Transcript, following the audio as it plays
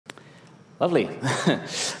Lovely.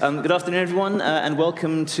 Good afternoon, everyone, and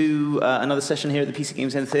welcome to another session here at the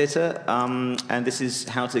PCGamesN Theatre. And this is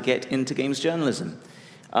how to get into games journalism.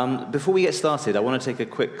 Before we get started, I want to take a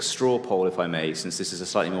quick straw poll, if I may, since this is a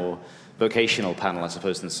slightly more vocational panel, I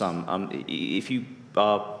suppose, than some. If you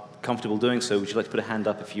are comfortable doing so, would you like to put a hand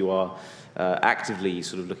up if you are actively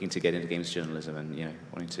sort of looking to get into games journalism and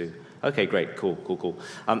wanting to? Okay, great, cool.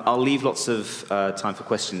 I'll leave lots of time for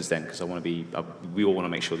questions then, because I want to be. We all want to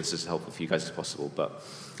make sure this is as helpful for you guys as possible. But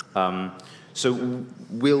so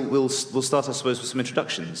we'll start, I suppose, with some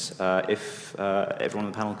introductions. If everyone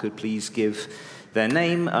on the panel could please give their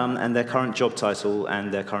name and their current job title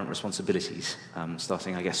and their current responsibilities,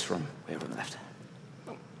 starting, I guess, from way over on the left.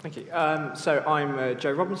 Thank you. So I'm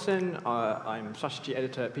Joe Robinson. I'm strategy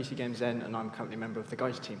editor at PCGamesN, and I'm currently a member of the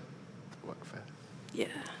guides team. Yeah.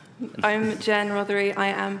 I'm Jen Rothery. I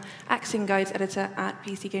am acting guides editor at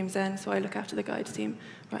PCGamesN, so I look after the guides team,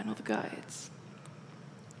 writing all the guides.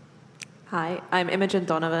 Hi, I'm Imogen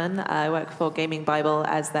Donovan. I work for GAMINGBible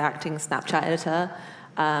as the acting Snapchat editor,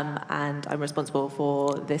 and I'm responsible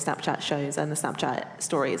for the Snapchat shows and the Snapchat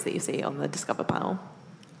stories that you see on the Discover panel.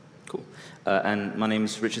 Cool. And my name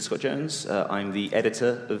is Richard Scott Jones. I'm the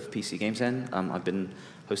editor of PCGamesN. I've been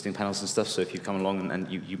hosting panels and stuff, so if you come along, and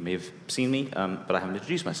you may have seen me, but I haven't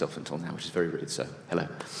introduced myself until now, which is very rude, so hello.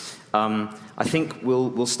 I think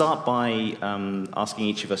we'll start by asking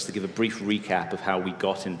each of us to give a brief recap of how we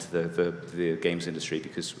got into the games industry,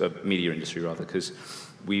 because media industry rather, because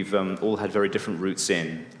we've all had very different routes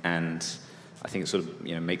in, and I think it sort of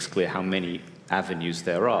makes clear how many avenues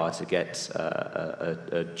there are to get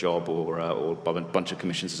a job or a bunch of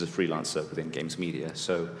commissions as a freelancer within games media.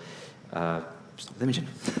 So, Imogen.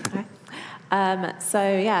 Okay.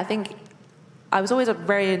 So yeah, I think I was always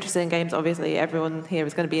very interested in games. Obviously, everyone here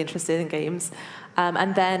is going to be interested in games.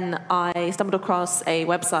 And then I stumbled across a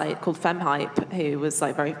website called FemHype, who was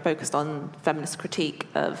like very focused on feminist critique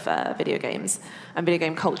of video games and video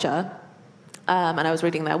game culture. And I was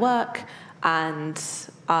reading their work, and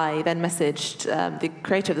I then messaged the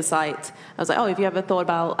creator of the site. I was like, oh, have you ever thought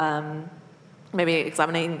about maybe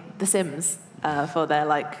examining The Sims for their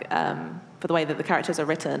for the way that the characters are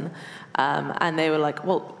written? And they were like,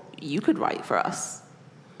 well, you could write for us.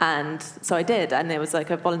 And so I did, and it was like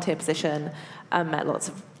a volunteer position. I met lots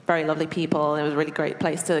of very lovely people. It was a really great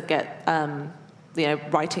place to get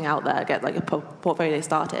writing out there, get like a portfolio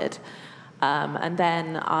started. And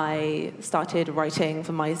then I started writing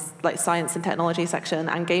for my science and technology section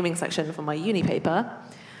and gaming section for my uni paper.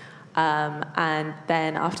 And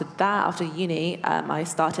then after that, after uni, I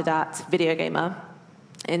started at Videogame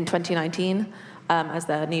in 2019 as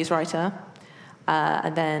the news writer.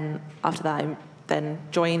 And then after that, I then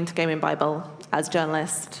joined GAMINGBible as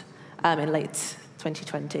journalist in late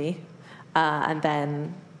 2020. And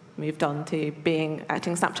then moved on to being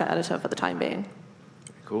acting Snapchat editor for the time being.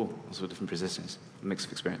 Cool. Also different positions, a mix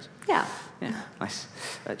of experience. Yeah. Nice.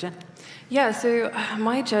 Jen? Yeah, so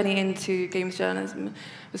my journey into games journalism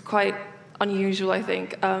was quite unusual, I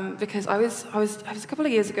think, because I was a couple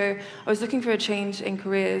of years ago, I was looking for a change in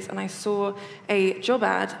careers, and I saw a job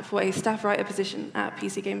ad for a staff writer position at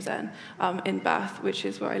PCGamesN in Bath, which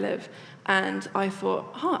is where I live. And I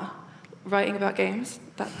thought, writing about games,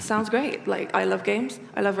 that sounds great. Like, I love games,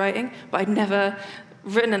 I love writing, but I'd never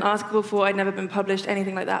written an article before, I'd never been published,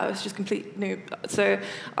 anything like that. I was just complete noob. So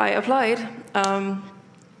I applied,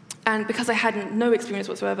 and because I had no experience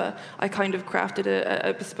whatsoever, I kind of crafted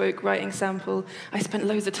a bespoke writing sample. I spent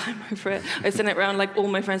loads of time over it. I sent it around like all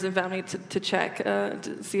my friends and family to check,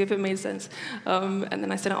 to see if it made sense. And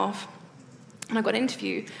then I sent it off. And I got an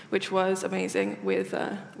interview, which was amazing, with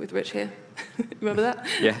Rich here. Remember that?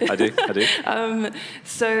 Yeah, I do.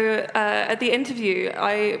 So at the interview,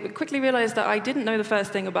 I quickly realized that I didn't know the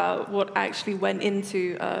first thing about what actually went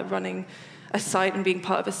into running a site and being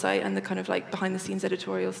part of a site and the kind of like behind-the-scenes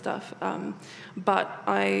editorial stuff. But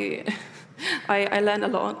I learned a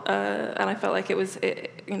lot, and I felt like it was a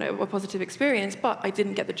positive experience. But I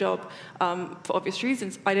didn't get the job for obvious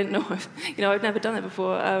reasons. I didn't know. I'd never done it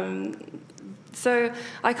before. So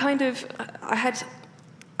I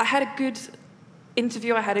had a good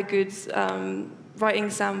interview. I had a good writing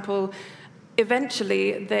sample.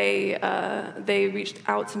 Eventually, they reached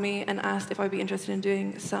out to me and asked if I'd be interested in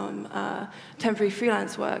doing some temporary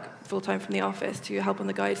freelance work full-time from the office to help on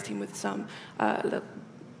the guides team with some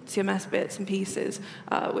CMS bits and pieces,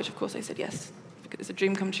 which of course I said yes, because it's a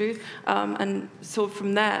dream come true. And so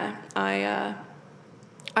from there, I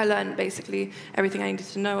learned basically everything I needed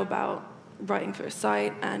to know about writing for a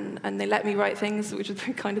site, and they let me write things, which was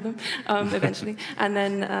very kind of them, eventually. And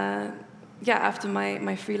then, yeah, after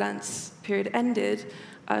my freelance period ended,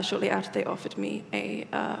 shortly after they offered me a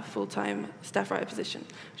full-time staff writer position,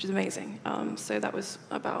 which is amazing. So that was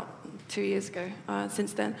about 2 years ago.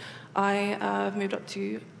 Since then, I've moved up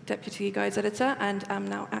to deputy guides editor and am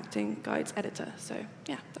now acting guides editor. So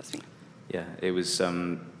yeah, that's me. Yeah, it was,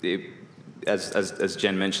 as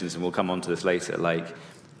Jen mentions, and we'll come on to this later, like,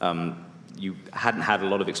 you hadn't had a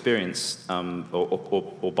lot of experience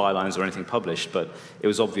or bylines or anything published, but it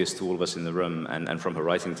was obvious to all of us in the room and from her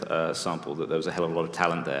writing sample that there was a hell of a lot of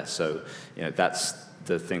talent there. So, you know, that's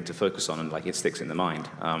the thing to focus on, and like it sticks in the mind.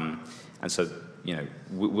 And so, you know,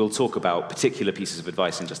 we'll talk about particular pieces of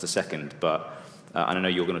advice in just a second, but and I know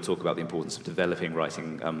you're going to talk about the importance of developing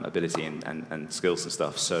writing ability and skills and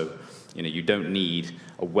stuff. So, you know, you don't need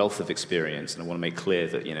a wealth of experience, and I want to make clear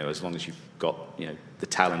that, you know, as long as you've got, you know, the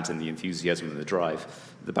talent and the enthusiasm and the drive,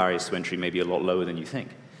 the barriers to entry may be a lot lower than you think.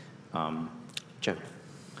 Joe.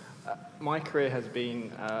 My career has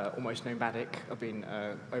been almost nomadic. I've been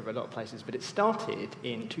over a lot of places, but it started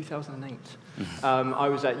in 2008. I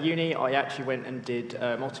was at uni. I actually went and did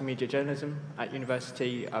multimedia journalism at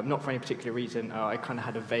university, not for any particular reason. I kind of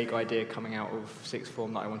had a vague idea coming out of sixth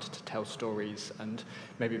form that I wanted to tell stories and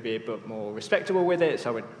maybe be a bit more respectable with it,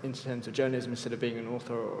 so I went into terms of journalism instead of being an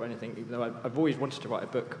author or anything, even though I've always wanted to write a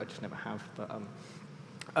book, I just never have.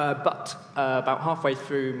 But about halfway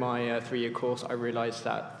through my three-year course, I realized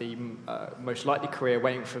that the most likely career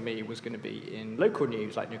waiting for me was going to be in local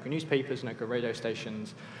news, like local newspapers, local radio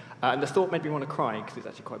stations. And the thought made me want to cry, because it's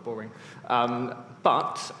actually quite boring.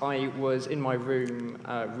 But I was in my room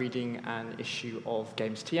reading an issue of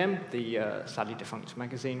Games TM, the sadly defunct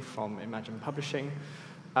magazine from Imagine Publishing,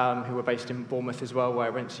 who were based in Bournemouth as well, where I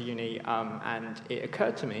went to uni, and it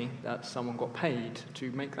occurred to me that someone got paid to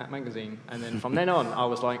make that magazine. And then from then on, I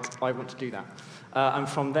was like, I want to do that. And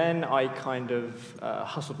from then, I kind of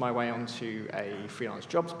hustled my way onto a freelance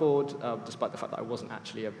jobs board, despite the fact that I wasn't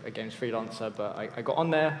actually a games freelancer, but I got on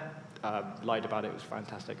there, lied about it, it was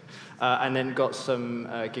fantastic, and then got some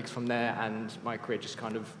gigs from there, and my career just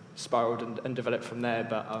kind of spiraled and developed from there.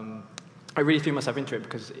 But I really threw myself into it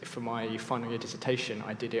because for my final year dissertation,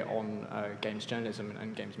 I did it on games journalism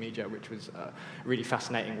and games media, which was a really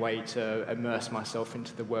fascinating way to immerse myself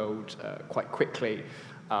into the world quite quickly.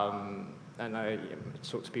 And I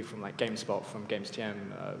talked to people from like GameSpot, from Games TM,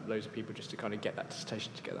 loads of people just to kind of get that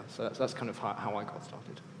dissertation together. So that's kind of how I got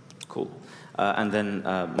started. Cool. And then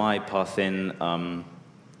my path in,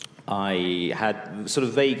 I had sort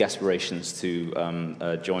of vague aspirations to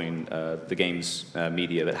join the games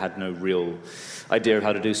media, but had no real idea of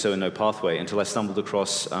how to do so and no pathway until I stumbled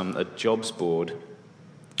across a jobs board.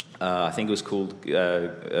 I think it was called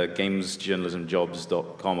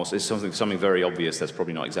gamesjournalismjobs.com, or it's something very obvious. That's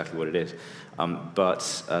probably not exactly what it is. But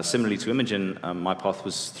similarly to Imogen, my path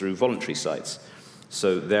was through voluntary sites.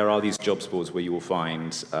 So there are these jobs boards where you will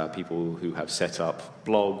find people who have set up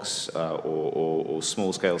blogs or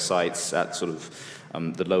small-scale sites at sort of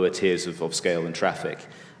the lower tiers of scale and traffic,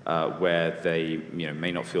 where they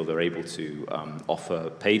may not feel they're able to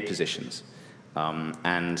offer paid positions.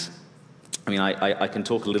 And I mean, I can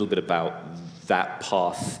talk a little bit about that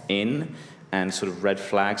path in and sort of red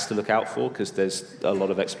flags to look out for, because there's a lot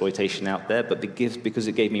of exploitation out there. But because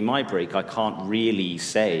it gave me my break, I can't really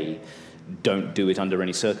say don't do it under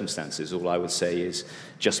any circumstances. All I would say is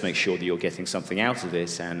just make sure that you're getting something out of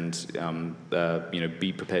it, and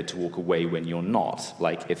be prepared to walk away when you're not.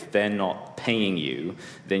 Like, if they're not paying you,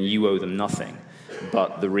 then you owe them nothing.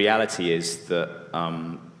 But the reality is that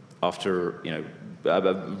after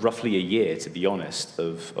roughly a year, to be honest,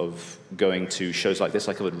 of going to shows like this,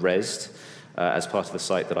 I covered W.A.S.D as part of the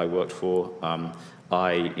site that I worked for.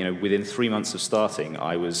 Within 3 months of starting,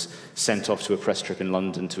 I was sent off to a press trip in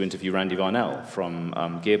London to interview Randy Varnell from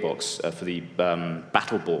Gearbox for the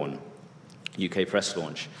Battleborn UK press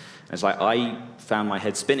launch. And it's like, I found my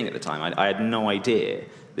head spinning at the time. I had no idea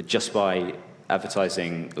that just by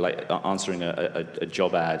advertising, like answering a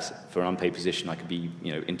job ad for an unpaid position, I could be,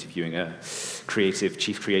 interviewing a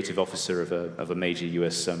chief creative officer of a major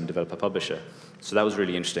US developer publisher. So that was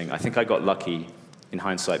really interesting. I think I got lucky in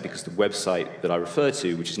hindsight, because the website that I refer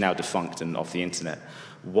to, which is now defunct and off the internet,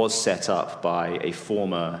 was set up by a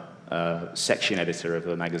former section editor of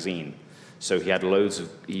a magazine. So he had loads of,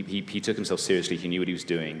 he took himself seriously, he knew what he was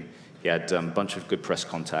doing, he had a bunch of good press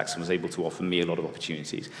contacts and was able to offer me a lot of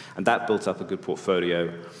opportunities. And that built up a good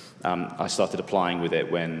portfolio. I started applying with it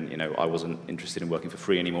when I wasn't interested in working for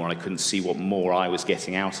free anymore, and I couldn't see what more I was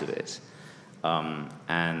getting out of it.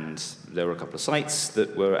 And there were a couple of sites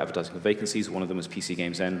that were advertising for vacancies. One of them was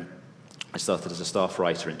PCGamesN. I started as a staff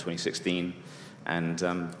writer in 2016, and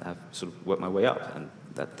have sort of worked my way up. And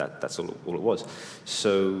that's all it was.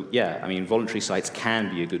 So yeah, I mean, voluntary sites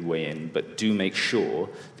can be a good way in, but do make sure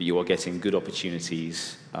that you are getting good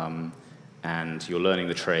opportunities and you're learning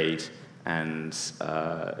the trade, and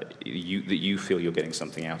that you feel you're getting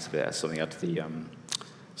something out of it, something out of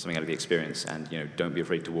the experience, and don't be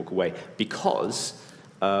afraid to walk away, because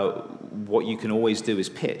what you can always do is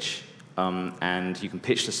pitch, and you can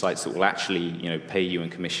pitch to sites that will actually pay you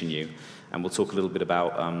and commission you. And we'll talk a little bit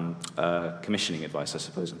about commissioning advice, I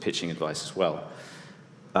suppose, and pitching advice as well.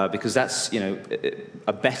 Because that's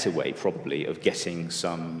a better way, probably, of getting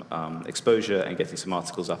some exposure and getting some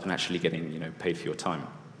articles up and actually getting paid for your time.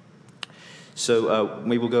 So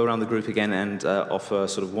we will go around the group again and offer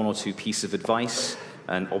sort of one or two pieces of advice,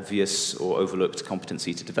 an obvious or overlooked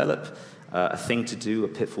competency to develop, a thing to do, a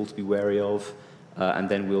pitfall to be wary of, and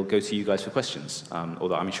then we'll go to you guys for questions.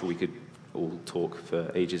 Although I'm sure we could all talk for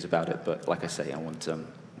ages about it, but like I say, I want to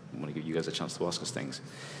give you guys a chance to ask us things.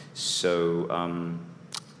 So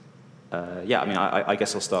yeah, I mean, I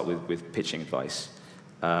guess I'll start with pitching advice.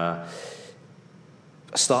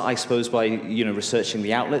 Start, I suppose, by researching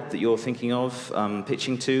the outlet that you're thinking of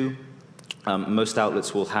pitching to. Most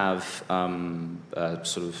outlets will have we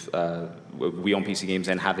on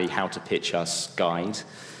PCGamesN have a How to Pitch Us guide,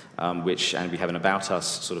 and we have an About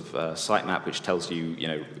Us sort of sitemap which tells you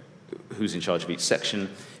who's in charge of each section,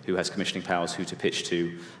 who has commissioning powers, who to pitch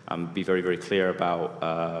to. Be very, very clear about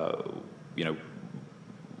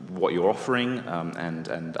what you're offering, and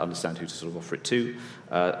understand who to sort of offer it to.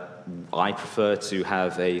 I prefer to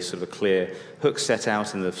have a sort of a clear hook set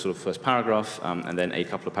out in the sort of first paragraph, and then a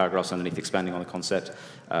couple of paragraphs underneath expanding on the concept.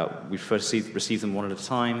 We prefer to receive them one at a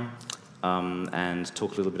time, and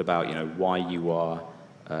talk a little bit about why you are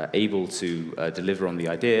able to deliver on the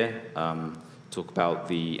idea. Talk about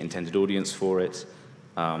the intended audience for it,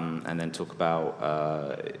 and then talk about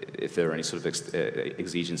if there are any sort of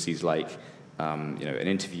exigencies like an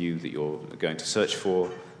interview that you're going to search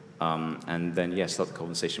for, and then start the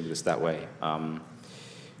conversation with us that way. I'm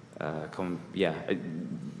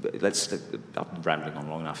rambling on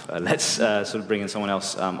long enough. Let's sort of bring in someone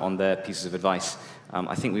else on their pieces of advice.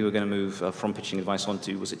 I think we were going to move from pitching advice on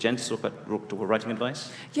to, was it Jen, to talk about writing advice?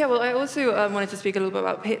 Yeah, well, I also wanted to speak a little bit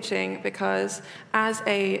about pitching, because as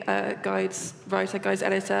a guides writer, guides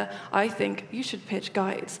editor, I think you should pitch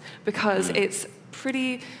guides, because it's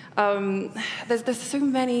pretty, there's so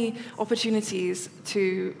many opportunities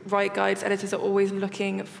to write guides. Editors are always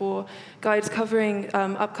looking for guides covering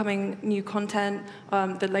upcoming new content,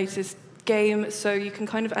 the latest game, so you can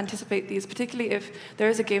kind of anticipate these, particularly if there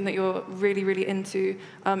is a game that you're really, really into,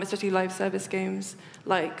 especially live service games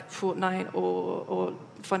like Fortnite or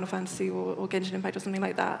Final Fantasy or Genshin Impact or something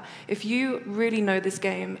like that. If you really know this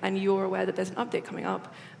game and you're aware that there's an update coming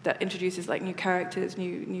up that introduces like new characters,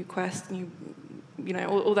 new quests,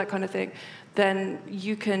 all that kind of thing, then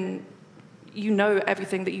you know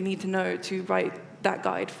everything that you need to know to write that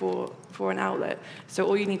guide for an outlet. So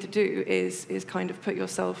all you need to do is kind of put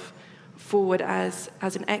yourself forward as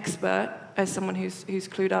an expert, as someone who's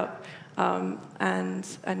clued up,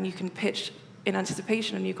 and you can pitch in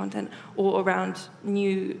anticipation of new content or around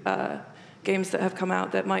new games that have come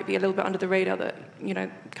out that might be a little bit under the radar that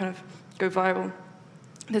kind of go viral.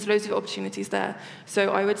 There's loads of opportunities there.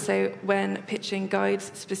 So I would say when pitching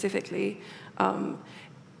guides specifically,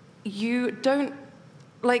 you don't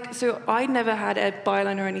so I never had a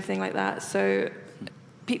byline or anything like that. So,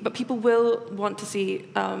 but people will want to see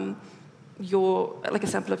a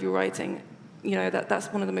sample of your writing. That's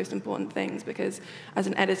one of the most important things, because as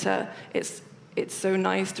an editor, it's so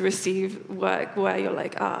nice to receive work where you're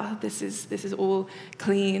like, this is all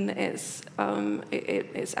clean. It's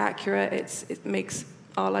accurate. It makes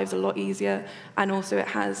our lives a lot easier, and also it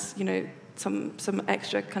has some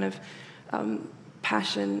extra kind of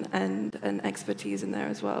passion and expertise in there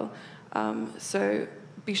as well. So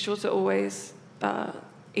be sure to always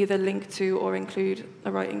either link to or include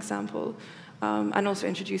a writing sample, and also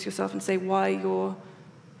introduce yourself and say why you're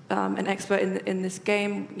an expert in this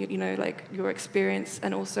game, like your experience,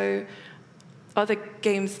 and also other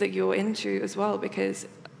games that you're into as well, because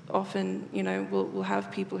often, we'll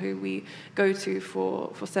have people who we go to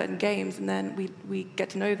for certain games, and then we get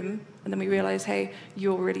to know them, and then we realize, hey,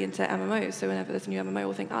 you're really into MMOs, so whenever there's a new MMO,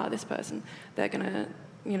 we'll think, this person, they're gonna,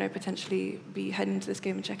 potentially be heading into this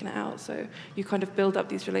game and checking it out. So you kind of build up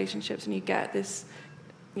these relationships, and you get this,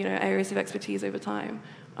 areas of expertise over time,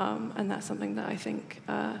 and that's something that I think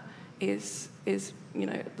is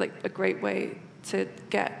like a great way to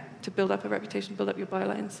build up a reputation, build up your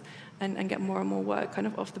bylines, and get more and more work kind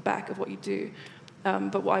of off the back of what you do.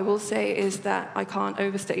 But what I will say is that I can't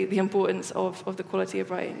overstate the importance of the quality of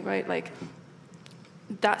writing, right? Like,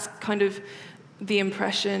 that's kind of the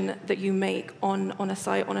impression that you make on a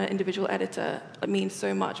site, on an individual editor. It means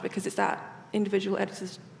so much, because it's that individual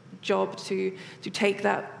editor's job to take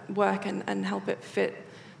that work and help it fit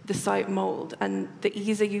the site mold. And the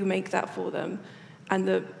easier you make that for them, and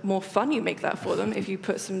the more fun you make that for them, if you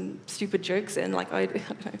put some stupid jokes in, like I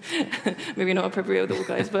don't know, maybe not appropriate with all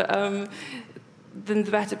guys, but then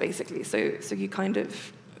the better, basically. So you kind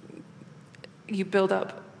of, you build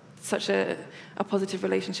up such a positive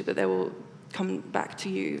relationship that they will come back to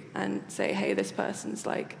you and say, hey, this person's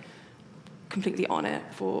like completely on it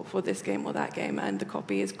for this game or that game, and the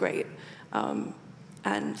copy is great.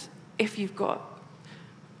 And if you've got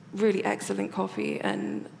really excellent copy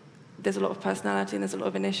and there's a lot of personality and there's a lot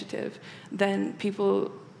of initiative, then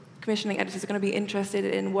people, commissioning editors, are going to be interested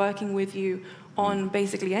in working with you on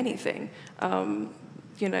basically anything.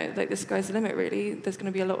 You know, like the sky's the limit, really. There's going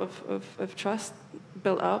to be a lot of trust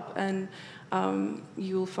built up, and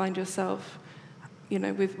you'll find yourself, you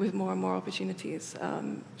know, with more and more opportunities.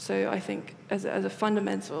 So I think as a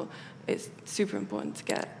fundamental, it's super important to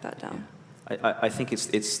get that down. I think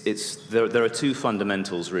there are two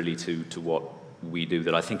fundamentals really to what we do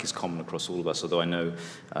that I think is common across all of us. Although I know,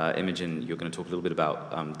 Imogen, you're going to talk a little bit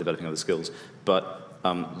about developing other skills, but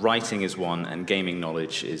writing is one and gaming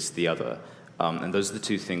knowledge is the other. And those are the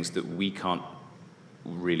two things that we can't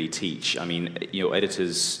really teach. I mean, you know,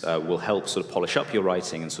 editors will help sort of polish up your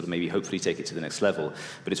writing and sort of maybe hopefully take it to the next level.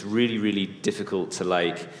 But it's really, really difficult to,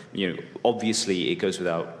 like, you know, obviously it goes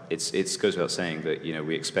without saying that, you know,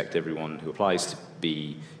 we expect everyone who applies to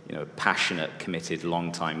be, you know, passionate, committed,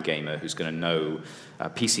 long-time gamer who's going to know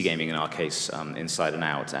PC gaming in our case inside and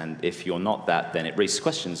out. And if you're not that, then it raises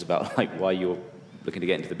questions about like why you're looking to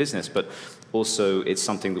get into the business. But also it's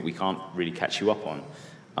something that we can't really catch you up on.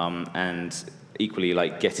 And equally,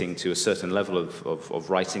 like, getting to a certain level of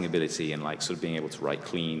writing ability and like sort of being able to write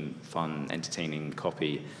clean, fun, entertaining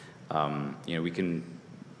copy, you know, we can,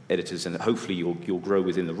 editors, and hopefully you'll grow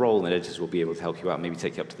within the role, and editors will be able to help you out, maybe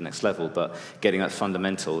take you up to the next level, but getting that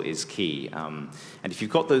fundamental is key. And if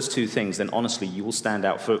you've got those two things, then honestly you will stand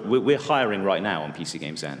out. We're hiring right now on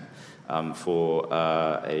PCGamesN. For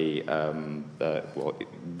well,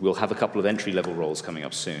 we'll have a couple of entry-level roles coming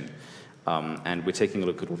up soon, and we're taking a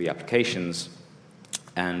look at all the applications,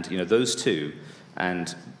 and you know, those two,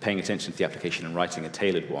 and paying attention to the application and writing a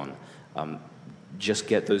tailored one. Just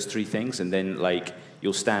get those three things, and then like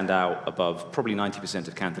you'll stand out above probably 90%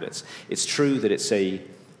 of candidates. It's true that it's a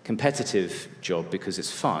competitive job because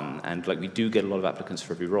it's fun, and like we do get a lot of applicants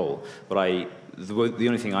for every role, but the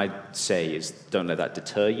only thing I'd say is don't let that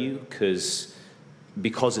deter you, because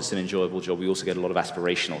it's an enjoyable job, we also get a lot of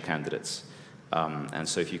aspirational candidates. And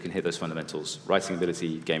so if you can hit those fundamentals, writing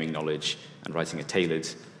ability, gaming knowledge, and writing a tailored,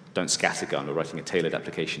 don't scattergun, or writing a tailored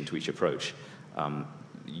application to each approach,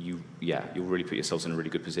 you'll really put yourselves in a really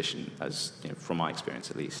good position, as you know, from my experience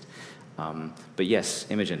at least. But yes,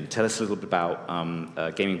 Imogen, tell us a little bit about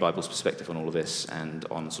GAMINGBible's perspective on all of this and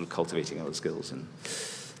on sort of cultivating other skills. And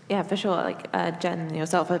yeah, for sure. Like Jen and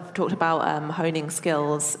yourself have talked about honing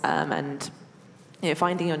skills and you know,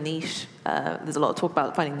 finding your niche. There's a lot of talk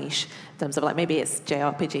about finding niche in terms of like maybe it's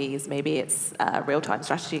JRPGs, maybe it's real-time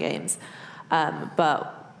strategy games.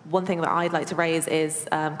 But one thing that I'd like to raise is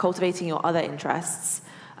cultivating your other interests,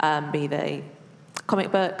 be they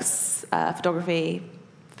comic books, photography,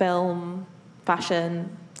 film,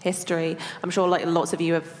 fashion, history. I'm sure like lots of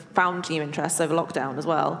you have found new interests over lockdown as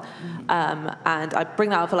well. And I bring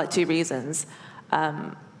that up for like two reasons.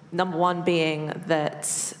 Number one being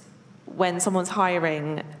that when someone's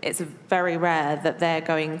hiring, it's very rare that they're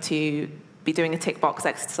going to be doing a tick box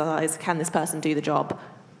exercise. Can this person do the job?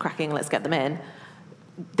 Cracking, let's get them in.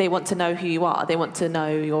 They want to know who you are. They want to know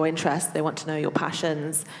your interests. They want to know your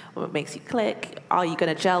passions, what makes you click. Are you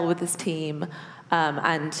going to gel with this team?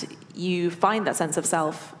 And you find that sense of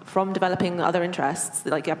self from developing other interests.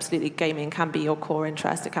 Like, absolutely, gaming can be your core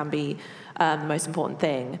interest. It can be the most important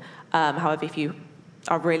thing. However, if you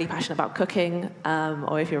are really passionate about cooking,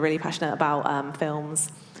 or if you're really passionate about films,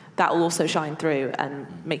 that will also shine through and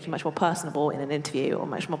make you much more personable in an interview, or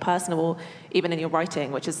much more personable even in your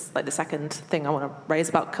writing, which is like the second thing I want to raise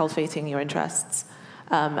about cultivating your interests,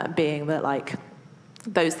 being that like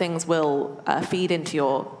those things will feed into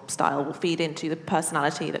your style, will feed into the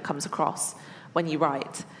personality that comes across when you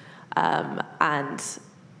write. And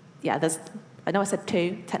yeah, I know I said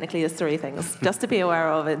two, technically there's three things just to be aware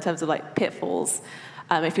of in terms of like pitfalls.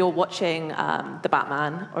 If you're watching The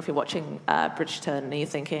Batman, or if you're watching Bridgerton, and you're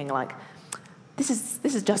thinking like, this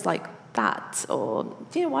is just like that, or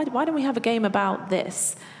you know, why don't we have a game about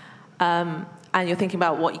this? And you're thinking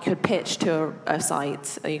about what you could pitch to a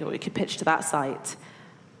site, or you could pitch to that site.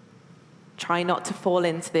 try not to fall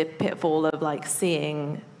into the pitfall of like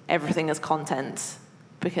seeing everything as content,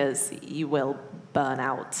 because you will burn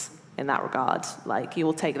out in that regard. Like, you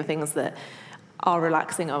will take the things that are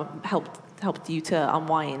relaxing or helped you to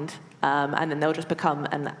unwind, and then they'll just become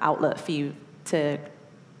an outlet for you to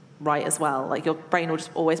write as well. Like, your brain will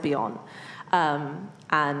just always be on.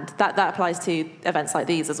 And that applies to events like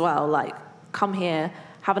these as well. Like, come here,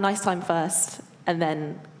 have a nice time first, and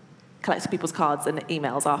then collect people's cards and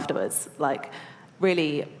emails afterwards. Like,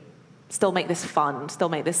 really still make this fun, still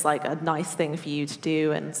make this like a nice thing for you to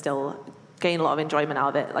do, and still gain a lot of enjoyment out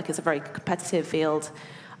of it. Like, it's a very competitive field.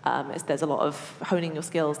 There's a lot of honing your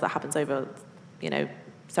skills that happens over,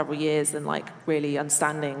 several years, and like really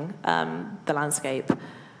understanding the landscape,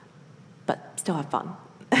 but still have fun.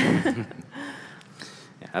 Yeah,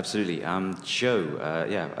 absolutely. Joe,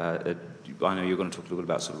 I know you're going to talk a little bit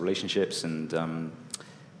about sort of relationships and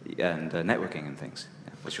networking and things.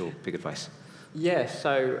 Yeah. What's your big advice? Yeah,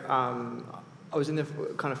 so I was in the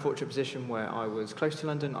kind of fortunate position where I was close to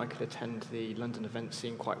London. I could attend the London event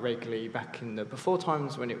scene quite regularly back in the before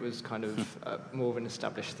times when it was kind of more of an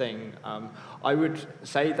established thing. I would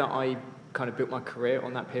say that I kind of built my career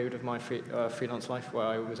on that period of my freelance life, where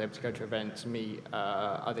I was able to go to events, meet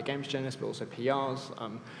other games journalists, but also PRs.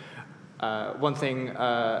 One thing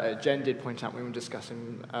Jen did point out when we were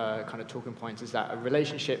discussing kind of talking points is that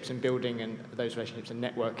relationships and building and those relationships and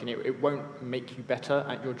networking, it won't make you better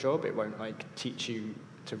at your job. It won't like teach you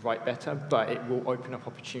to write better, but it will open up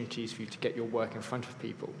opportunities for you to get your work in front of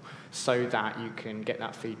people so that you can get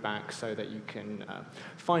that feedback, so that you can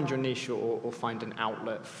find your niche or find an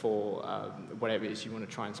outlet for whatever it is you want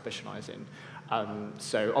to try and specialize in.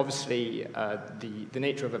 So obviously, the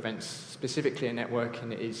nature of events, specifically in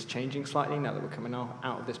networking, is changing slightly now that we're coming out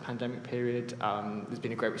of this pandemic period. There's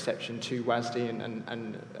been a great reception to W.A.S.D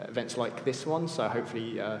and events like this one, so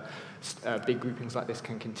hopefully big groupings like this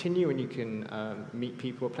can continue, and you can meet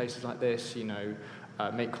people at places like this,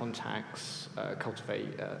 make contacts,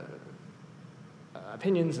 cultivate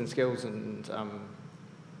opinions and skills, and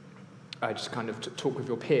just kind of talk with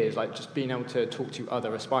your peers, like just being able to talk to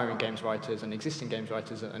other aspiring games writers and existing games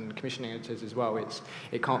writers and commissioning editors as well.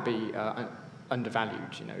 It can't be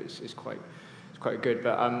undervalued. It's quite good.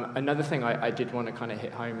 But another thing I did want to kind of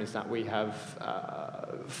hit home is that we have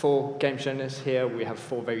 4 games journalists here. We have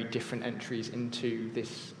 4 very different entries into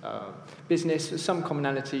this business. Some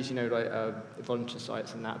commonalities, like volunteer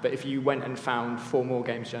sites and that. But if you went and found 4 more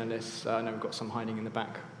games journalists, I know we've got some hiding in the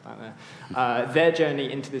back there, their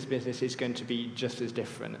journey into this business is going to be just as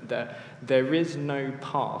different. There is no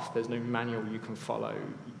path, there's no manual you can follow.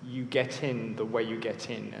 You get in the way you get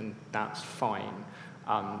in, and that's fine.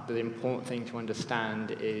 The important thing to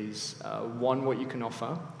understand is, one, what you can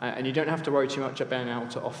offer. And you don't have to worry too much about being able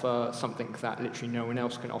to offer something that literally no one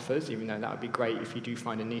else can offer, even though that would be great if you do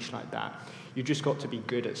find a niche like that. You've just got to be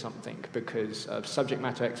good at something, because of subject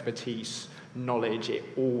matter expertise, knowledge, it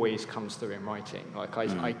always comes through in writing. Like,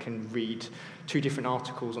 I can read 2 different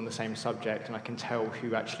articles on the same subject, and I can tell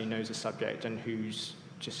who actually knows the subject and who's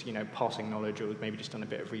just, passing knowledge or maybe just done a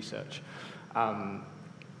bit of research.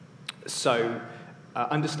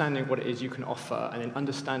 Understanding what it is you can offer, and then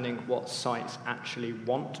understanding what sites actually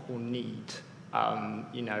want or need.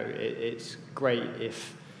 It's great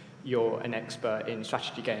if you're an expert in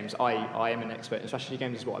strategy games. I am an expert in strategy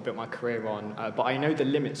games, is what I built my career on, but I know the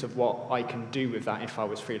limits of what I can do with that if I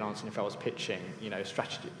was freelancing, if I was pitching.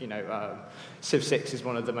 Strategy, Civ 6 is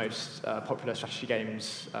one of the most popular strategy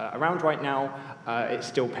games around right now. It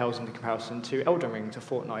still pales into comparison to Elden Ring, to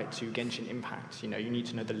Fortnite, to Genshin Impact. You need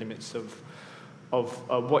to know the limits of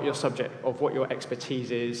what your subject, of what your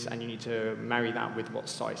expertise is, and you need to marry that with what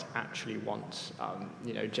sites actually want.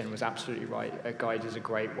 Jen was absolutely right. A guide is a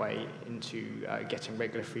great way into getting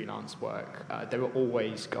regular freelance work. There are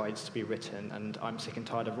always guides to be written, and I'm sick and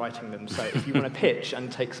tired of writing them. So if you want to pitch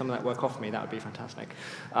and take some of that work off me, that would be fantastic.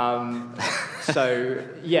 That's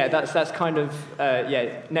kind of,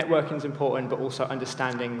 networking's important, but also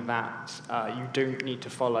understanding that you don't need to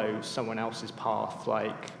follow someone else's path.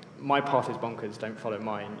 Like, my path is bonkers, don't follow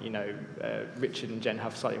mine. Richard and Jen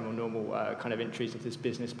have slightly more normal kind of entries into this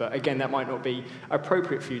business, but again, that might not be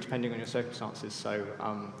appropriate for you depending on your circumstances. So,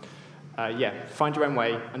 find your own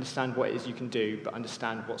way, understand what it is you can do, but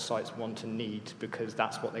understand what sites want and need, because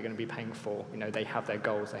that's what they're going to be paying for. They have their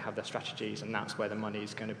goals, they have their strategies, and that's where the money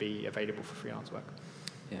is going to be available for freelance work.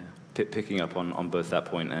 Yeah, picking up on both that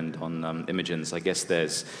point and on Imogen's, I guess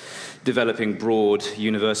there's developing broad,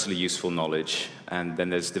 universally useful knowledge, and then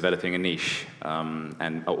there's developing a niche,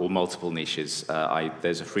 or multiple niches.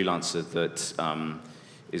 There's a freelancer that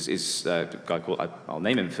is a guy called, I'll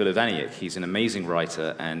name him, Phil Ivaniuk. He's an amazing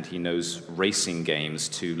writer, and he knows racing games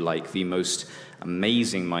to like the most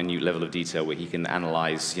amazing minute level of detail, where he can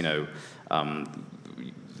analyze,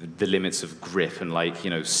 the limits of grip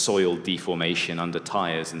and soil deformation under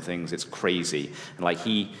tires and things. It's crazy. And like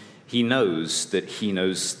he knows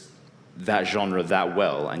that genre that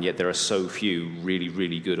well, and yet there are so few really,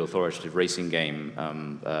 really good authoritative racing game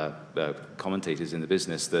commentators in the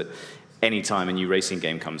business that any time a new racing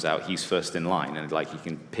game comes out, he's first in line, and like he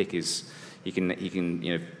can pick his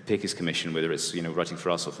pick his commission, whether it's writing for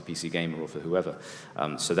us or for PC Gamer or for whoever.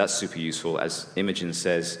 So that's super useful. As Imogen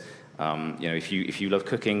says, if you love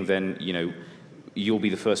cooking, then you'll be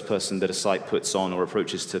the first person that a site puts on or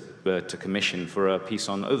approaches to commission for a piece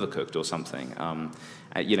on Overcooked or something.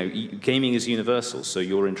 Gaming is universal, so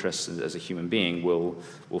your interests as a human being will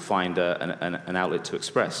find an outlet to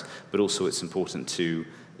express. But also, it's important to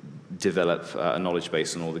develop a knowledge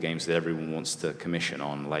base on all the games that everyone wants to commission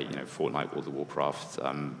on, like Fortnite, World of Warcraft,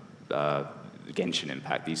 Genshin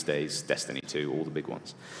Impact these days, Destiny 2, all the big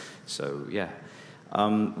ones. So yeah,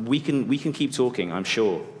 we can keep talking, I'm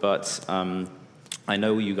sure, but I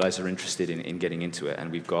know you guys are interested in getting into it, and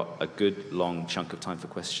we've got a good long chunk of time for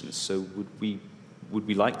questions. So would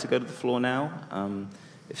we like to go to the floor now?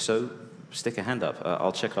 If so, stick a hand up.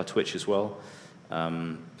 I'll check our Twitch as well,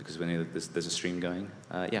 because we know that there's a stream going.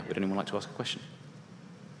 Yeah, would anyone like to ask a question?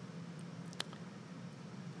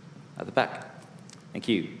 At the back. Thank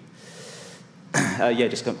you. Yeah,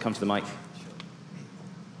 just come to the mic.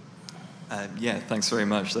 Yeah, thanks very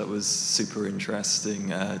much. That was super interesting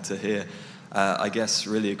to hear. I guess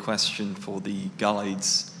really a question for the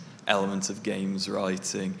guides element of games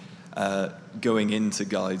writing. Going into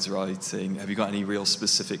guides writing, have you got any real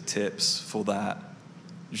specific tips for that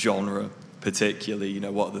genre particularly?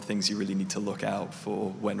 What are the things you really need to look out for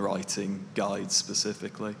when writing guides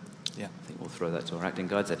specifically? Yeah. I think we'll throw that to our acting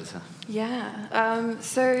guides editor. Yeah.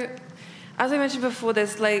 So as I mentioned before,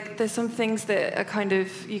 there's some things that are kind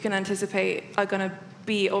of, you can anticipate are going to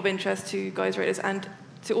be of interest to guides writers and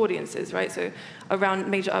to audiences, right? So around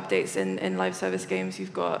major updates in live service games,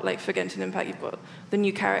 you've got, for Genshin Impact, you've got the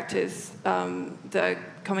new characters that are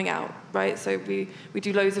coming out, right? So we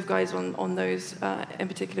do loads of guides on those. In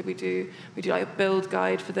particular, we do like a build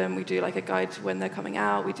guide for them. We do like a guide to when they're coming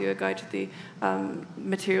out. We do a guide to the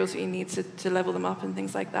materials that you need to level them up and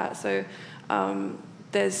things like that. So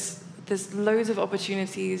there's loads of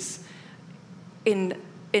opportunities in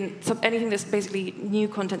anything that's basically new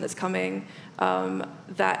content that's coming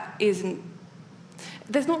that isn't,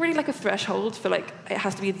 there's not really a threshold for it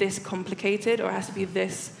has to be this complicated or it has to be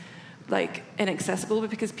this inaccessible,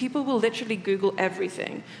 because people will literally Google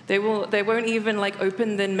everything. They won't even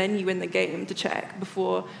open the menu in the game to check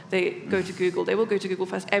before they go to Google. They will go to Google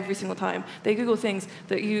first every single time. They Google things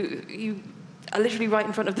that you are literally right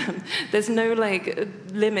in front of them. There's no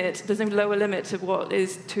limit. There's no lower limit to what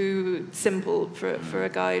is too simple for a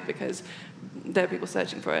guide, because there are people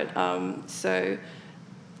searching for it. So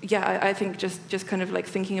yeah, I think just kind of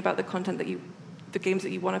thinking about the content the games that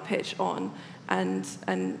you want to pitch on, and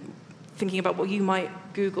thinking about what you might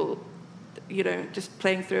Google, just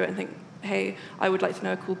playing through it and think, hey, I would like to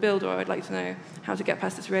know a cool build, or I'd like to know how to get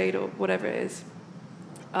past this raid, or whatever it is.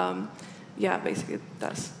 Yeah, basically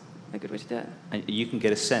that's a good way to do it. And you can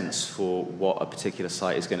get a sense for what a particular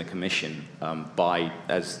site is going to commission by,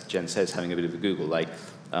 as Jen says, having a bit of a Google.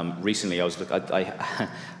 Recently I've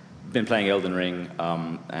been playing Elden Ring,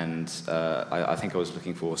 and I think I was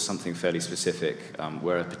looking for something fairly specific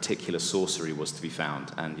where a particular sorcery was to be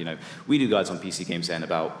found. And we do guides on PCGamesN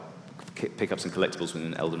about pickups and collectibles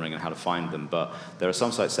within Elden Ring and how to find them, but there are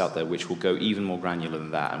some sites out there which will go even more granular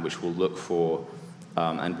than that, and which will look for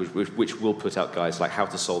and which will put out guides like how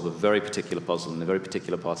to solve a very particular puzzle in a very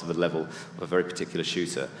particular part of a level of a very particular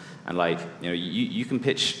shooter. And you can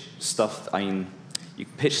pitch stuff. You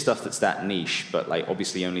can pitch stuff that's that niche, but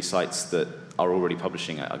obviously only sites that are already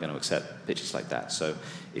publishing it are going to accept pitches like that. So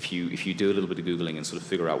if you do a little bit of Googling and sort of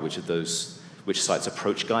figure out which sites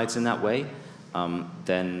approach guides in that way,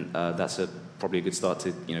 then that's probably a good start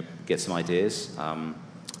to get some ideas.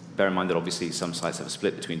 Bear in mind that obviously some sites have a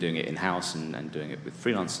split between doing it in-house and doing it with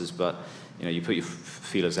freelancers, but you put your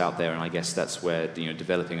feelers out there, and I guess that's where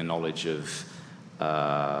developing a knowledge of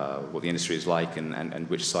what the industry is like and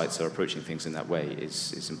which sites are approaching things in that way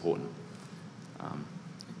is important.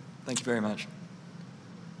 Thank you very much.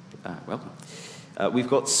 Welcome. We've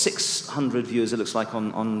got 600 viewers, it looks like,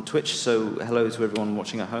 on Twitch, so hello to everyone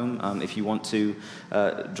watching at home. If you want to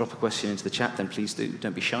drop a question into the chat, then please do.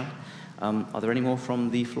 Don't be shy. Are there any more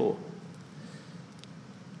from the floor?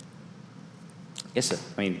 Yes, sir.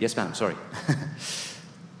 Yes, ma'am. Sorry.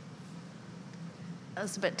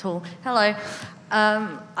 That's a bit tall. Hello.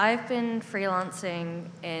 I've been freelancing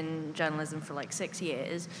in journalism for like 6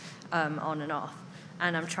 years, on and off,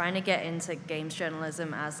 and I'm trying to get into games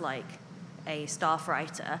journalism as like a staff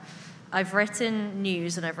writer. I've written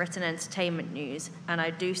news and I've written entertainment news, and I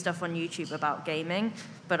do stuff on YouTube about gaming,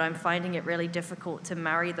 but I'm finding it really difficult to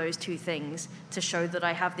marry those two things to show that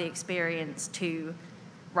I have the experience to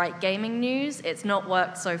write gaming news. It's not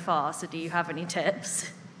worked so far, so do you have any tips?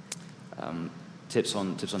 Tips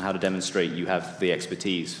on how to demonstrate you have the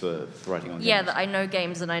expertise for writing on games? Yeah, that I know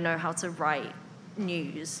games and I know how to write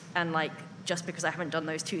news, and like just because I haven't done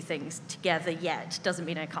those two things together yet doesn't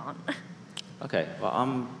mean I can't. Okay, well,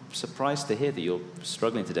 I'm surprised to hear that you're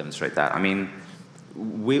struggling to demonstrate that. I mean,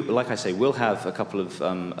 like I say, we'll have a couple of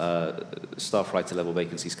staff writer level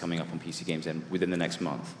vacancies coming up on PCGamesN within the next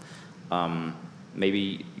month.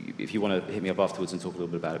 Maybe if you want to hit me up afterwards and talk a little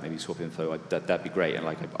bit about it, maybe swap info, that'd be great, and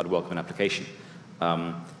like I'd welcome an application.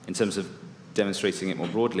 In terms of demonstrating it more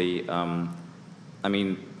broadly, I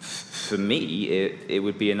mean, for me, it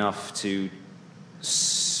would be enough to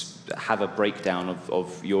have a breakdown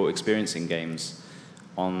of your experience in games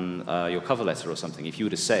on your cover letter or something. If you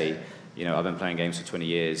were to say, you know, I've been playing games for 20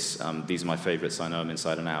 years, these are my favorites, I know them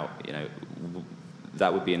inside and out, you know,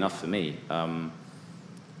 that would be enough for me.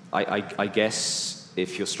 I guess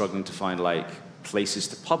if you're struggling to find like places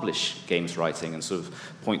to publish games writing and sort of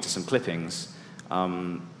point to some clippings,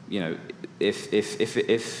 you know,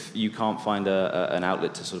 if you can't find an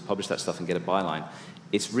outlet to sort of publish that stuff and get a byline,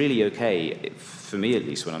 it's really okay, for me at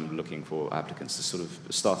least, when I'm looking for applicants, to sort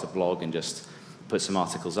of start a blog and just put some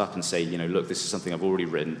articles up and say, you know, look, this is something I've already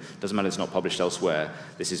written. Doesn't matter it's not published elsewhere.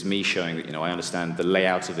 This is me showing that, you know, I understand the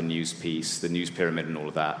layout of a news piece, the news pyramid and all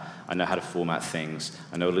of that. I know how to format things.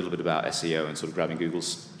 I know a little bit about SEO and sort of grabbing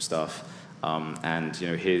Google's stuff. And, you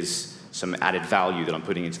know, here's some added value that I'm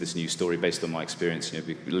putting into this news story based on my experience, you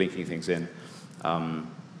know, linking things in.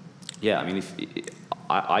 Yeah, I mean,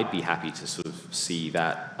 I'd be happy to sort of see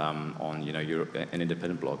that on, you know, an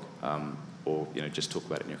independent blog, or, you know, just talk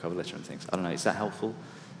about it in your cover letter and things. I don't know, is that helpful?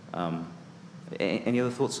 Any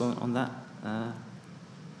other thoughts on that?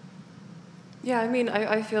 Yeah, I mean,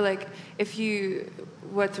 I feel like if you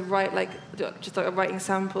were to write like just like a writing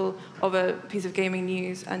sample of a piece of gaming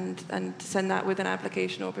news and send that with an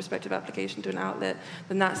application or prospective application to an outlet,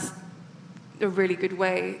 then that's a really good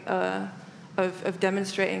way of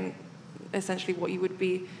demonstrating essentially what you would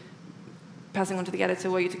be passing on to the editor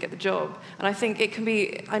were you to get the job. And I think it can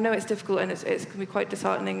be, I know it's difficult and it can be quite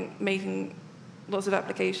disheartening making lots of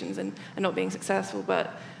applications and not being successful,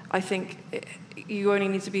 but I think you only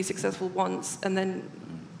need to be successful once and then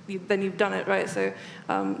you've done it, right? So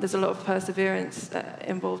there's a lot of perseverance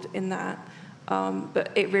involved in that.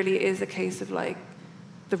 But it really is a case of like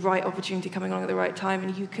the right opportunity coming along at the right time,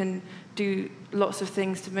 and you can do lots of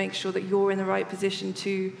things to make sure that you're in the right position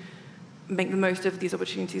to make the most of these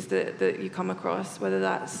opportunities that you come across, whether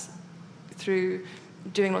that's through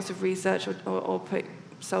doing lots of research or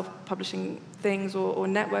self-publishing things or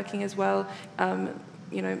networking as well,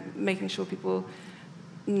 you know, making sure people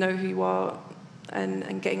know who you are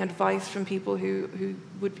and getting advice from people who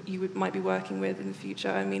you might be working with in the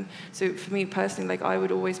future. I mean, so for me personally, like I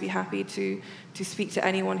would always be happy to speak to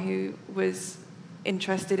anyone who was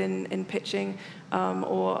interested in pitching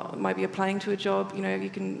or might be applying to a job. You know, you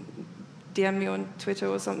can DM me on Twitter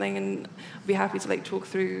or something, and I'd be happy to like talk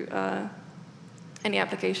through any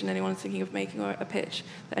application anyone's thinking of making or a pitch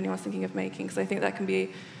that anyone's thinking of making, because I think that can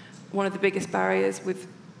be one of the biggest barriers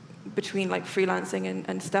between like freelancing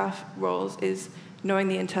and staff roles is knowing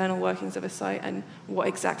the internal workings of a site and what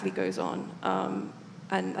exactly goes on,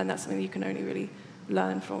 and that's something you can only really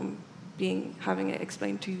learn from having it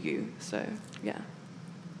explained to you. So yeah.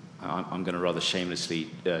 I'm going to rather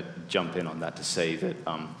shamelessly jump in on that to say that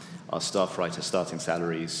our staff writer starting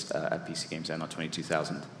salaries at PCGamesN are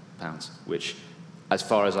 £22,000, which, as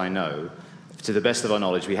far as I know, to the best of our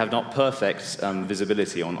knowledge, we have not perfect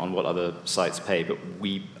visibility on what other sites pay, but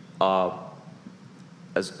we are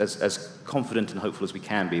as confident and hopeful as we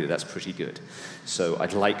can be that that's pretty good. So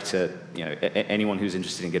I'd like to, you know, anyone who's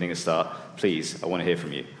interested in getting a start, please, I want to hear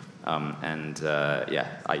from you.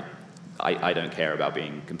 Yeah, I don't care about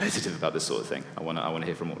being competitive about this sort of thing. I want to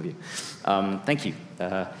hear from all of you. Thank you.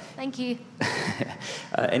 Thank you.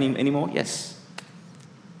 Any more? Yes.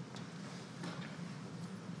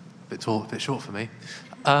 Bit short for me.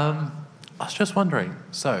 I was just wondering,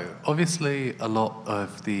 so obviously a lot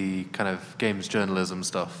of the kind of games journalism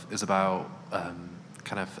stuff is about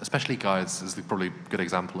kind of, especially guides is probably a good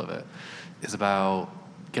example of it, is about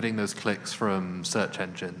getting those clicks from search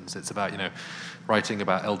engines. It's about, you know, writing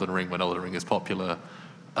about Elden Ring when Elden Ring is popular.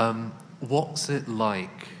 what's it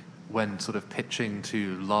like when sort of pitching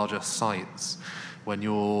to larger sites, when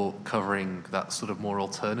you're covering that sort of more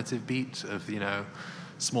alternative beat of, you know,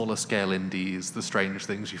 smaller scale indies, the strange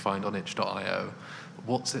things you find on itch.io?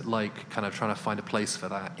 What's it like kind of trying to find a place for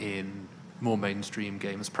that in more mainstream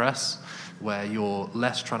games press, where you're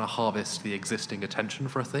less trying to harvest the existing attention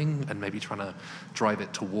for a thing and maybe trying to drive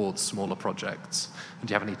it towards smaller projects? And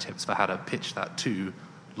do you have any tips for how to pitch that to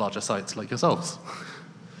larger sites like yourselves?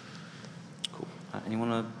 Cool. Anyone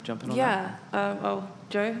want to jump in on Yeah. Well,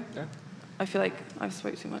 Joe? Yeah. I feel like I've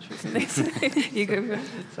spoke too much recently, so you go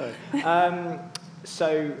first. Sorry.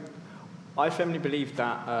 So I firmly believe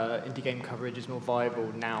that indie game coverage is more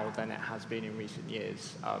viable now than it has been in recent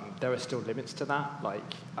years. There are still limits to that. Like,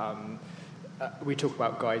 we talk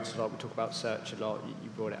about guides a lot, we talk about search a lot, you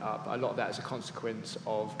brought it up. A lot of that is a consequence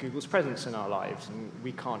of Google's presence in our lives, and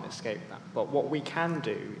we can't escape that. But what we can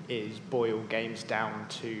do is boil games down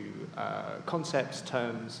to concepts,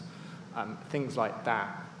 terms, things like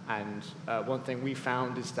that. And one thing we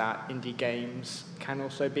found is that indie games can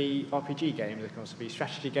also be RPG games, they can also be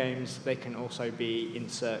strategy games, they can also be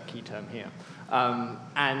insert key term here.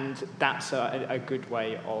 And that's a good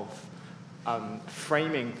way of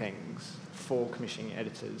framing things for commissioning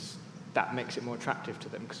editors that makes it more attractive to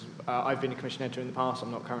them. Because I've been a commission editor in the past,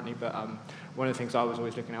 I'm not currently, but one of the things I was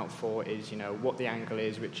always looking out for is, you know, what the angle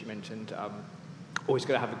is, which you mentioned. Always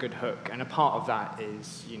got to have a good hook, and a part of that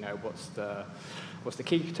is, you know, what's the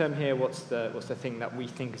key term here? What's the thing that we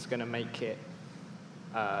think is going to make it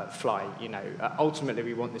fly? You know, ultimately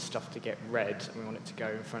we want this stuff to get read, and we want it to go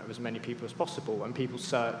in front of as many people as possible. And people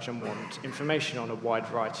search and want information on a wide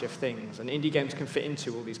variety of things. And indie games can fit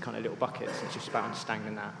into all these kind of little buckets. It's just about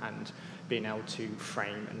understanding that and being able to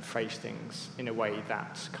frame and phrase things in a way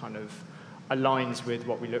that kind of aligns with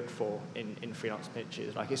what we look for in freelance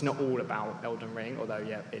pitches. Like, it's not all about Elden Ring, although,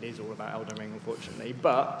 yeah, it is all about Elden Ring, unfortunately.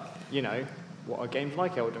 But, you know, what are games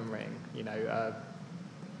like Elden Ring? You know,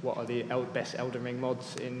 what are the best Elden Ring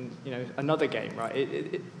mods in, you know, another game,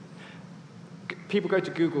 right? People go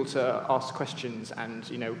to Google to ask questions, and,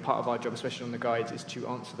 you know, part of our job, especially on the guides, is to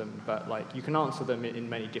answer them. But, like, you can answer them in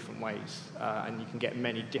many different ways, and you can get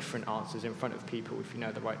many different answers in front of people if you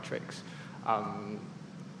know the right tricks.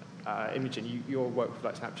 Imogen, your work with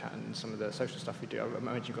like Snapchat and some of the social stuff you do, I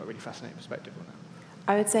imagine you've got a really fascinating perspective on that.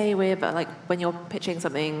 I would say like when you're pitching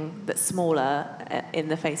something that's smaller in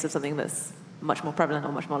the face of something that's much more prevalent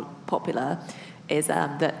or much more popular, is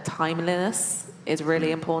that timeliness is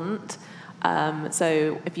really important.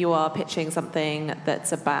 So if you are pitching something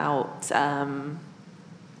that's about, so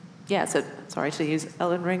sorry to use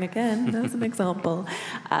Elden Ring again as an example,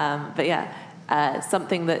 but yeah,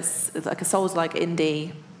 something that's like a Souls-like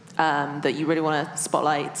indie, that you really want to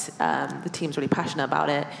spotlight, the team's really passionate about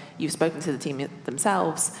it, you've spoken to the team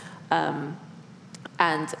themselves, and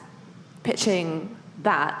pitching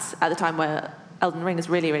that at the time where Elden Ring is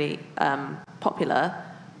really, really popular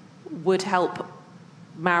would help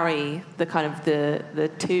marry the kind of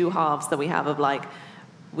the two halves that we have of, like,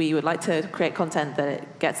 we would like to create content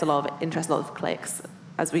that gets a lot of interest, a lot of clicks.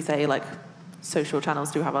 As we say, like, social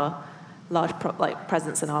channels do have a large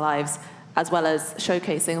presence in our lives, as well as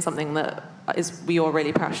showcasing something that you're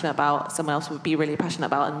really passionate about, someone else would be really passionate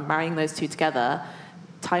about, and marrying those two together.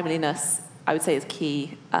 Timeliness, I would say, is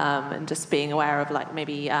key, and just being aware of, like,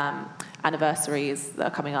 maybe anniversaries that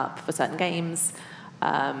are coming up for certain games,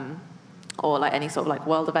 or like any sort of like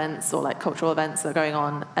world events or like cultural events that are going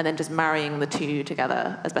on, and then just marrying the two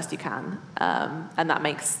together as best you can. And that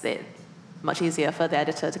makes it much easier for the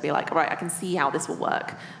editor to be like, right, I can see how this will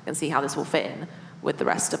work, I can see how this will fit in with the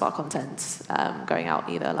rest of our content going out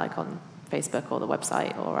either like on Facebook or the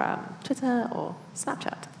website or Twitter or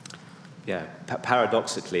Snapchat. Yeah,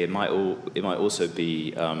 paradoxically, it might also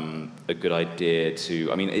be a good idea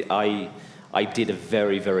to. I mean, I did a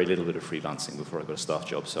very, very little bit of freelancing before I got a staff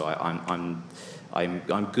job, so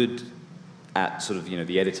I'm good at sort of, you know,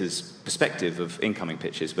 the editor's perspective of incoming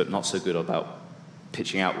pitches, but not so good about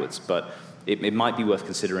pitching outwards. But it might be worth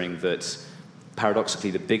considering that.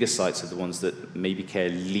 Paradoxically, the biggest sites are the ones that maybe care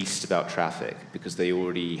least about traffic because they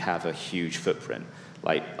already have a huge footprint.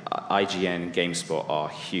 Like IGN and GameSpot are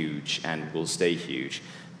huge and will stay huge.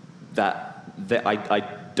 I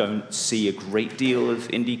don't see a great deal of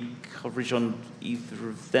indie coverage on either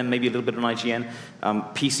of them, maybe a little bit on IGN.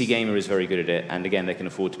 PC Gamer is very good at it, and again, they can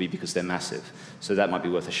afford to be because they're massive. So that might be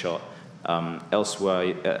worth a shot.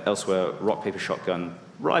 Elsewhere, Rock, Paper, Shotgun,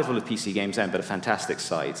 rival of PCGamesN, but a fantastic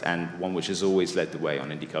site, and one which has always led the way on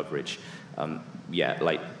indie coverage. Yeah,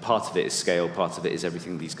 like, part of it is scale, part of it is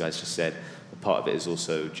everything these guys just said, but part of it is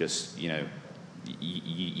also just, you know,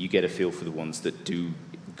 you get a feel for the ones that do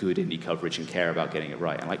good indie coverage and care about getting it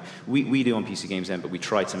right. And like we do on PCGamesN, but we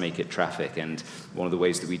try to make it traffic. And one of the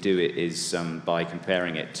ways that we do it is by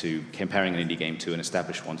comparing an indie game to an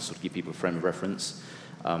established one to sort of give people a frame of reference.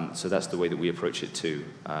 So that's the way that we approach it too.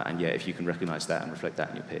 And yeah, if you can recognize that and reflect that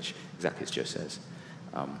in your pitch, exactly as Joe says.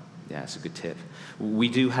 Yeah, it's a good tip. We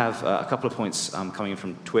do have a couple of points coming in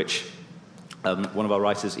from Twitch. One of our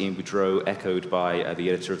writers, Ian Boudreau, echoed by the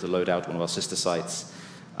editor of The Loadout, one of our sister sites,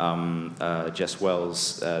 Jess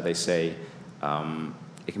Wells. They say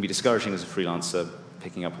it can be discouraging as a freelancer,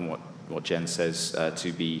 picking up on what Jen says,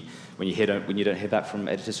 to be when you don't hear back from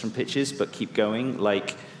editors from pitches, but keep going.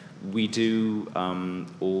 Like we do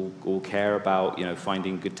all care about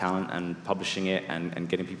finding good talent and publishing it and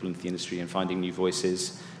getting people into the industry and finding new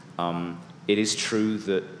voices. It is true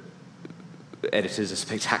that editors are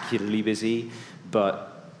spectacularly busy,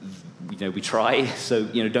 but we try. So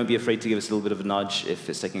don't be afraid to give us a little bit of a nudge if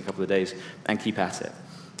it's taking a couple of days, and keep at it.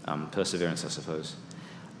 Perseverance, I suppose.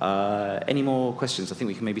 Any more questions? I think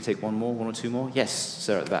we can maybe take one or two more. Yes,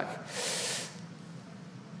 Sarah at the back.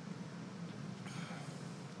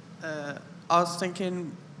 I was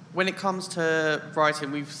thinking, when it comes to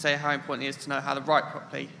writing, we say how important it is to know how to write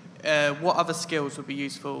properly. What other skills would be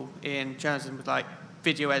useful in journalism, with like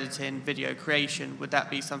video editing, video creation? Would that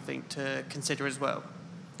be something to consider as well?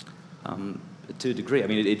 To a degree. I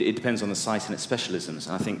mean, it depends on the site and its specialisms.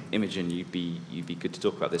 And I think, Imogen, you'd be good to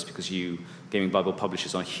talk about this because GamingBible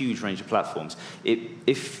publishes on a huge range of platforms.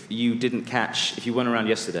 If you weren't around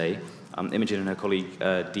yesterday, Imogen and her colleague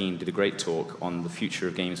Dean did a great talk on the future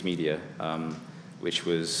of games media, which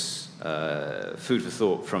was food for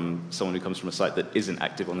thought from someone who comes from a site that isn't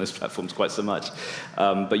active on those platforms quite so much.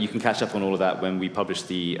 But you can catch up on all of that when we publish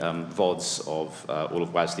the VODs of all of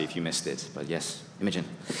W.A.S.D if you missed it. But yes, Imogen.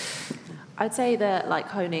 I'd say that like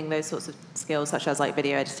honing those sorts of skills, such as like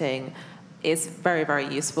video editing, is very, very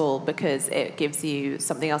useful because it gives you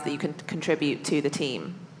something else that you can contribute to the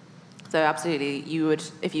team. So absolutely, you would,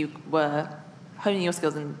 if you were honing your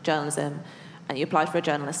skills in journalism and you applied for a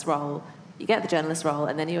journalist role, you get the journalist role,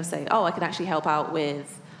 and then you'll say, oh, I can actually help out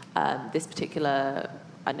with this particular,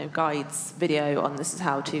 I don't know, guides video on this is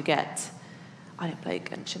how to get, I don't play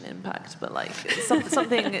Genshin Impact, but like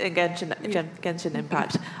something in Genshin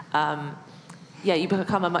Impact. Yeah, you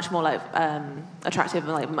become a much more like attractive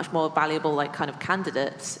and like much more valuable like kind of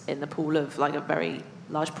candidate in the pool of like a very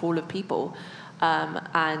large pool of people. And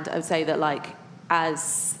I would say that like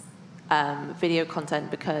as video content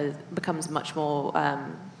becomes much more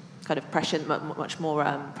kind of prescient, much more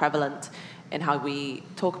prevalent in how we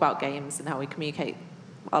talk about games and how we communicate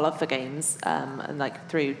our love for games, and like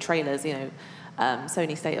through trailers,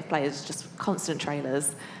 Sony State of Play is just constant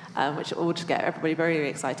trailers, which all just get everybody very, very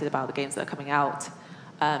excited about the games that are coming out.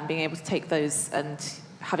 Being able to take those and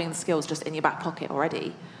having the skills just in your back pocket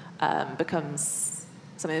already becomes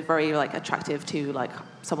something that's very like attractive to like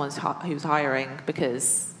someone who's hiring,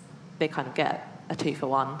 because they kind of get a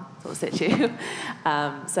 2-for-1 sort of situ.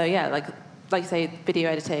 So yeah, like you say, video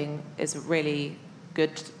editing is a really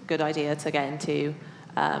good idea to get into,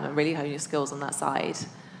 and really hone your skills on that side.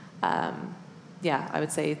 Yeah, I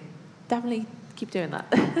would say definitely keep doing that.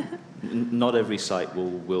 Not every site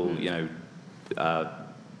will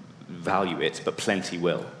value it, but plenty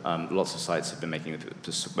will. Lots of sites have been making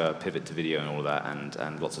the pivot to video and all of that,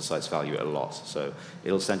 and lots of sites value it a lot. So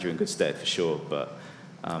it'll stand you in good stead for sure, but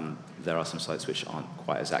there are some sites which aren't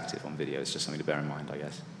quite as active on video. It's just something to bear in mind, I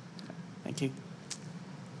guess. Thank you.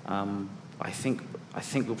 I think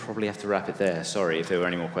we'll probably have to wrap it there. Sorry if there were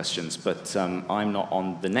any more questions, but I'm not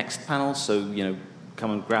on the next panel, so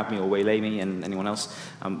come and grab me or waylay me, and anyone else.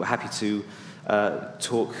 We're happy to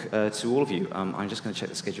talk to all of you. I'm just going to check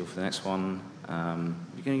the schedule for the next one.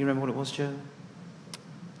 You remember what it was, Joe?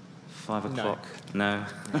 5 o'clock? No.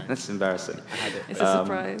 That's embarrassing. I had it. It's a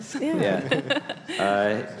surprise.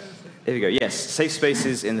 Yeah. Here we go. Yes, safe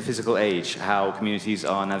spaces in the physical age, how communities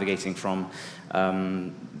are navigating from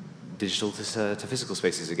digital to physical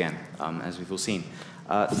spaces again, as we've all seen.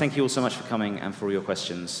 Thank you all so much for coming and for all your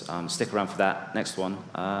questions. Stick around for that next one.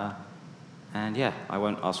 And yeah, I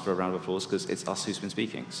won't ask for a round of applause because it's us who's been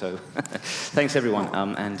speaking. So thanks, everyone.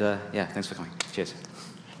 And yeah, thanks for coming. Cheers.